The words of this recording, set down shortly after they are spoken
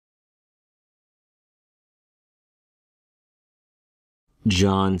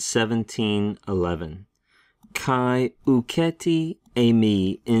John 17:11. Kai uketi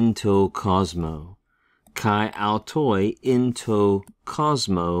eimi into cosmo, kai autoi into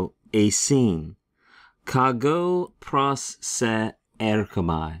cosmo esin, kago pros se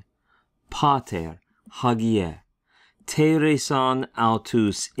erkamai, pater hagie, tereson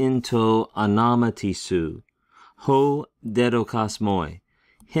autus into anamatisu, ho dedokasmoi,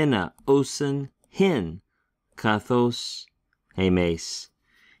 hina osen hin, kathos hemes.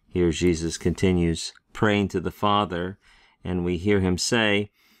 Here Jesus continues praying to the Father, and we hear him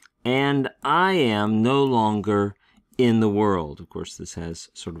say, "And I am no longer in the world." Of course, this has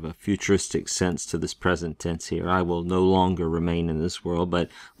sort of a futuristic sense to this present tense here. I will no longer remain in this world, but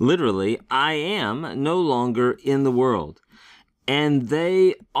literally, I am no longer in the world. And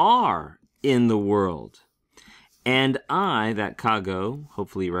they are in the world. And I, that kago,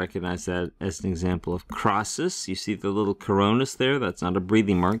 hopefully you recognize that as an example of crossus. You see the little coronis there? That's not a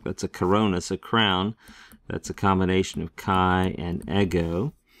breathing mark. That's a coronis, a crown. That's a combination of kai and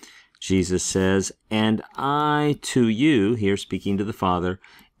ego. Jesus says, "And I to you," here speaking to the Father,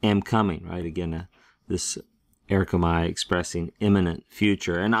 "am coming," right? Again, this erchomai expressing imminent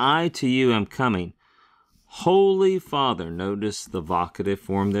future. "And I to you am coming. Holy Father," notice the vocative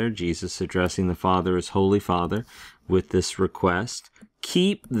form there, Jesus addressing the Father as Holy Father with this request.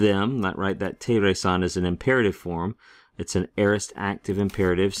 "Keep them," that tereson is an imperative form. It's an aorist active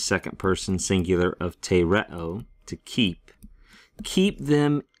imperative, second person singular of tereo, to keep. "Keep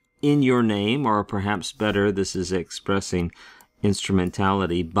them in your name," or perhaps better, this is expressing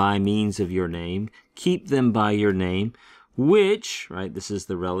instrumentality, "by means of your name." "Keep them by your name, which," this is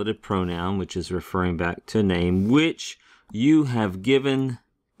the relative pronoun, which is referring back to name, "which you have given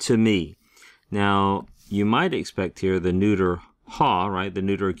to me." Now, you might expect here the neuter ha, the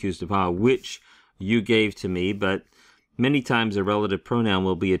neuter accusative ha, "which you gave to me," but many times a relative pronoun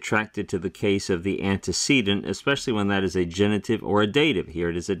will be attracted to the case of the antecedent, especially when that is a genitive or a dative. Here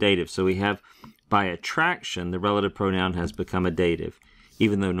it is a dative. So we have, by attraction, the relative pronoun has become a dative,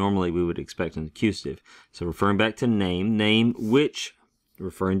 even though normally we would expect an accusative. So referring back to name, which,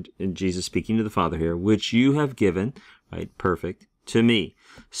 referring to Jesus speaking to the Father here, "which you have given," perfect, "to me,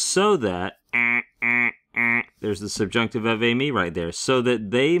 so that," there's the subjunctive of eimi right there, "so that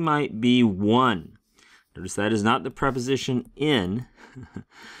they might be one." Notice that is not the preposition in.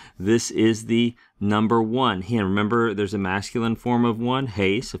 This is the number one. Hin. Remember, there's a masculine form of one,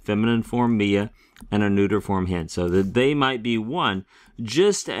 heis, a feminine form, mia, and a neuter form, hin. So that they might be one,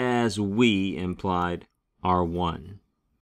 just as we, implied, are one.